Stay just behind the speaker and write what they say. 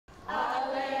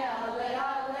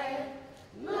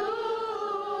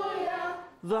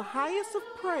the highest of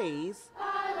praise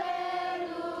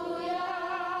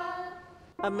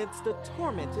amidst a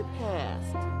tormented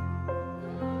past.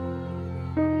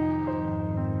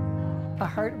 A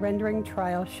heart-rending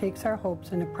trial shakes our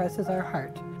hopes and oppresses our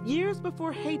heart. Years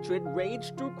before hatred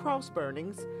raged through cross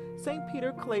burnings, St.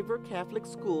 Peter Claver Catholic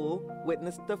School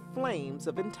witnessed the flames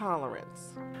of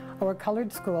intolerance. Our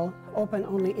colored school, open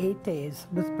only 8 days,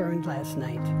 was burned last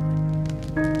night.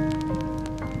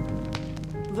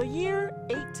 The year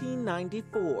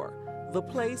 1894, the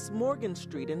place Morgan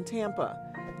Street in Tampa.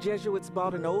 Jesuits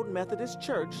bought an old Methodist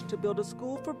church to build a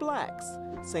school for blacks,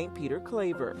 St. Peter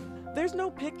Claver. There's no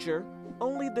picture,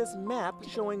 only this map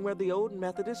showing where the old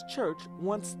Methodist church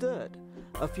once stood.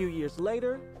 A few years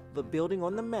later, the building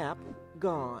on the map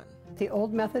gone. The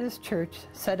old Methodist church,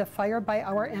 set afire by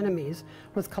our enemies,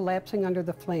 was collapsing under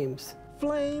the flames.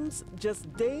 Flames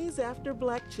just days after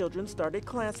black children started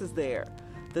classes there.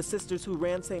 The sisters who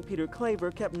ran St. Peter Claver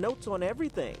kept notes on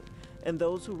everything, and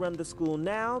those who run the school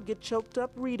now get choked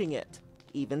up reading it,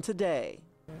 even today.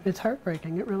 It's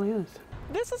heartbreaking, it really is.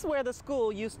 This is where the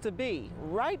school used to be,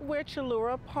 right where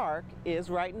Chalura Park is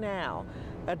right now.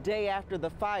 A day after the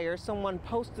fire, someone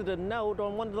posted a note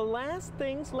on one of the last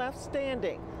things left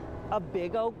standing, a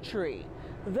big oak tree.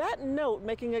 That note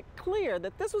making it clear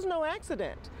that this was no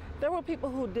accident. There were people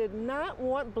who did not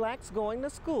want blacks going to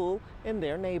school in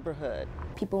their neighborhood.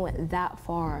 People went that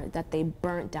far that they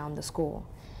burnt down the school.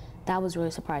 That was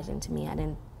really surprising to me.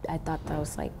 I thought that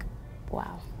was like,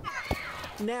 wow.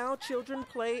 Now children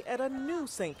play at a new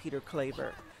St. Peter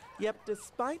Claver. Yet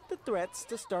despite the threats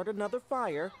to start another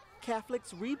fire,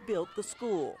 Catholics rebuilt the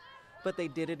school. But they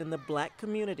did it in the black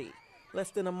community, less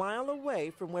than a mile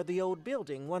away from where the old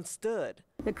building once stood.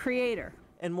 The Creator.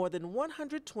 And more than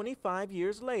 125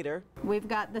 years later, we've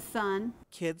got the Son.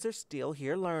 Kids are still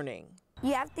here learning.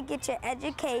 You have to get your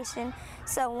education,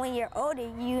 so when you're older,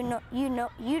 you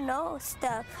know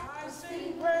stuff. I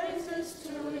sing praises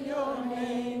to your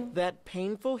name. That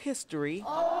painful history,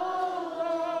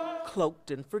 Oh, Lord, cloaked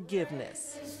in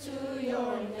forgiveness. to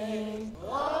your name.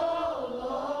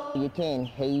 Oh, Lord. You can't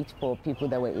hate for people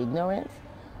that were ignorant,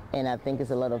 and I think it's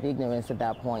a lot of ignorance at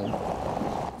that point.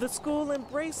 The school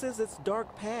embraces its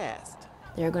dark past.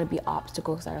 There are going to be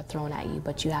obstacles that are thrown at you,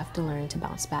 but you have to learn to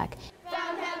bounce back.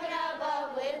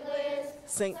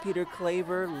 St. Peter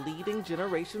Claver leading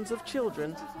generations of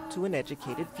children to an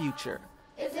educated future.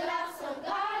 Is it awesome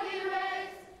God he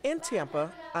raised? In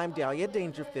Tampa, I'm Dahlia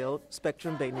Dangerfield,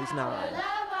 Spectrum Bay News 9.